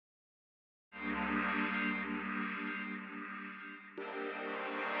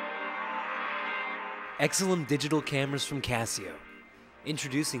Exilim digital cameras from Casio.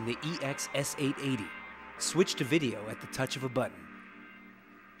 Introducing the EX-S880. Switch to video at the touch of a button.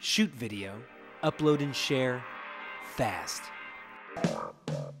 Shoot video, upload and share, fast.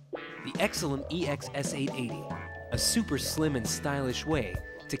 The Exilim EX-S880, a super slim and stylish way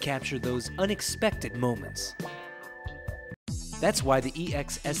to capture those unexpected moments. That's why the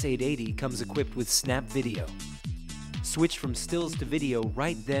EX-S880 comes equipped with Snap Video. Switch from stills to video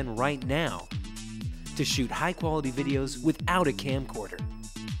right then, right now, to shoot high-quality videos without a camcorder.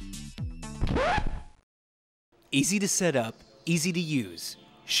 Easy to set up, easy to use.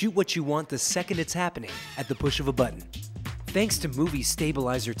 Shoot what you want the second it's happening at the push of a button. Thanks to movie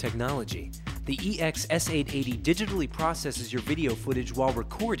stabilizer technology, the EX-S880 digitally processes your video footage while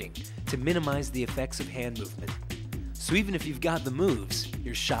recording to minimize the effects of hand movement. So even if you've got the moves,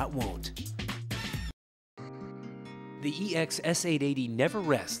 your shot won't. The EX-S880 never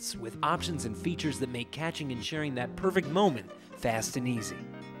rests, with options and features that make catching and sharing that perfect moment fast and easy.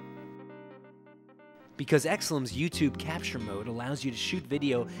 Because Exilim's YouTube capture mode allows you to shoot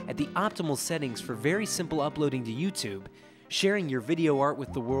video at the optimal settings for very simple uploading to YouTube, sharing your video art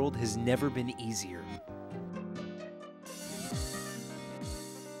with the world has never been easier.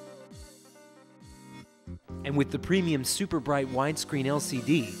 And with the premium super bright widescreen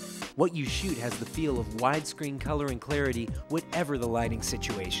LCD, what you shoot has the feel of widescreen color and clarity whatever the lighting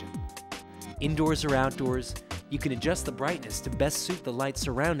situation. Indoors or outdoors, you can adjust the brightness to best suit the light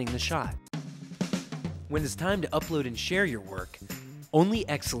surrounding the shot. When it's time to upload and share your work, only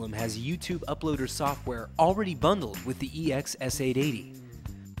Exilim has YouTube uploader software already bundled with the EX-S880.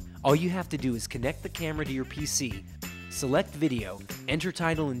 All you have to do is connect the camera to your PC, select video, enter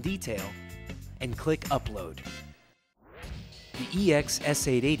title and detail, and click Upload. The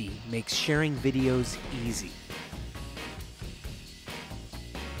EX-S880 makes sharing videos easy.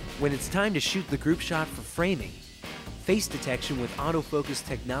 When it's time to shoot the group shot for framing, face detection with autofocus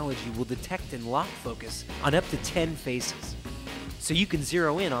technology will detect and lock focus on up to 10 faces. So you can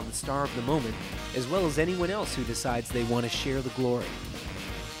zero in on the star of the moment, as well as anyone else who decides they want to share the glory.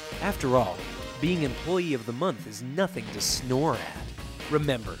 After all, being Employee of the Month is nothing to snore at.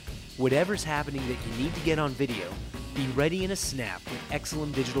 Remember, whatever's happening that you need to get on video, be ready in a snap with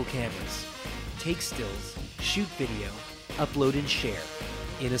Exilim digital cameras. Take stills, shoot video, upload and share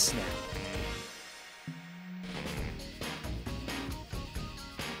in a snap.